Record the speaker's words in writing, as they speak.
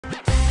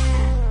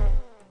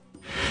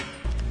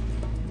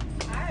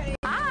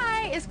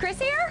Is Chris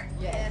here?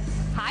 Yes.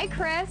 Hi,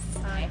 Chris.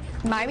 Hi.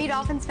 Miami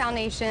Dolphins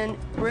Foundation,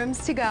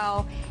 Rooms to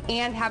Go,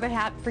 and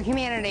Habitat for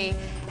Humanity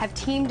have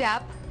teamed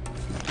up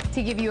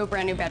to give you a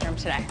brand new bedroom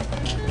today.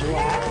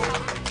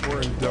 Wow.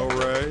 We're in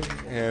Delray,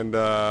 and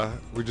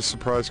we just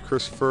surprised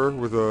Christopher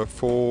with a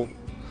full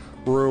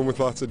room with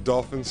lots of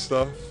dolphin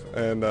stuff,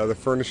 and they're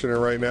furnishing it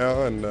right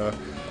now, and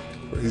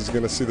he's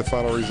going to see the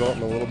final result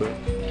in a little bit.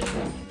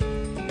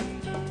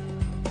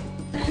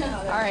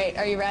 All right,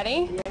 are you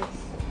ready? Yes.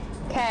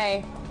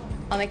 Okay,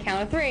 on the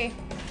count of 3.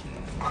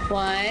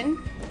 1,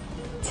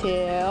 2,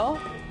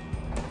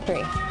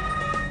 3.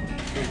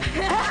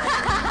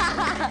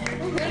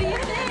 What do you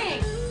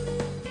think?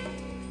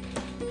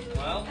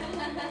 Well,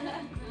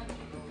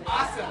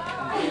 Awesome.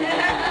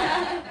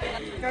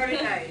 Very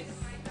nice.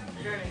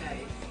 Very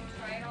nice.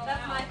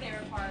 That's my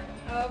favorite part.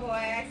 Oh boy,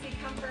 I see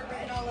comfort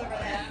written all over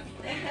that.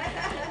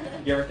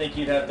 you ever think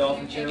you'd have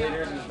dolphin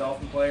cheerleaders and a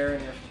dolphin player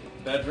in your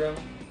bedroom,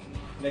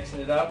 mixing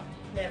it up?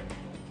 Never.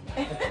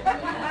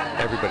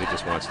 Everybody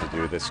just wants to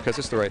do this because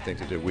it's the right thing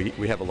to do.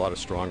 We have a lot of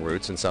strong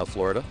roots in South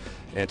Florida,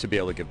 and to be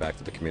able to give back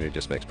to the community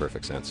just makes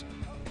perfect sense.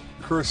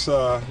 Chris,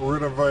 we're going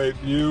to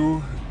invite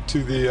you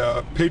to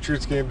the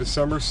Patriots game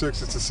December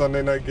 6th. It's a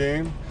Sunday night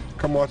game.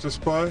 Come watch us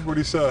play. What do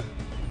you say?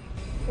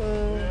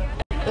 Yeah.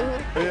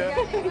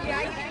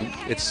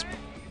 It's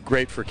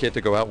great for a kid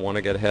to go out and want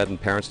to get ahead and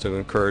parents to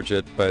encourage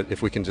it, but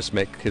if we can just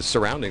make his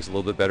surroundings a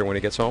little bit better when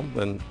he gets home,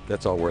 then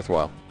that's all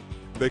worthwhile.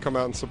 They come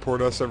out and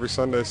support us every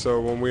Sunday, so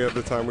when we have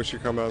the time, we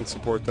should come out and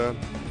support them.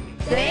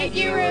 Thank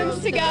you,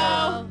 Rooms to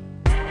Go.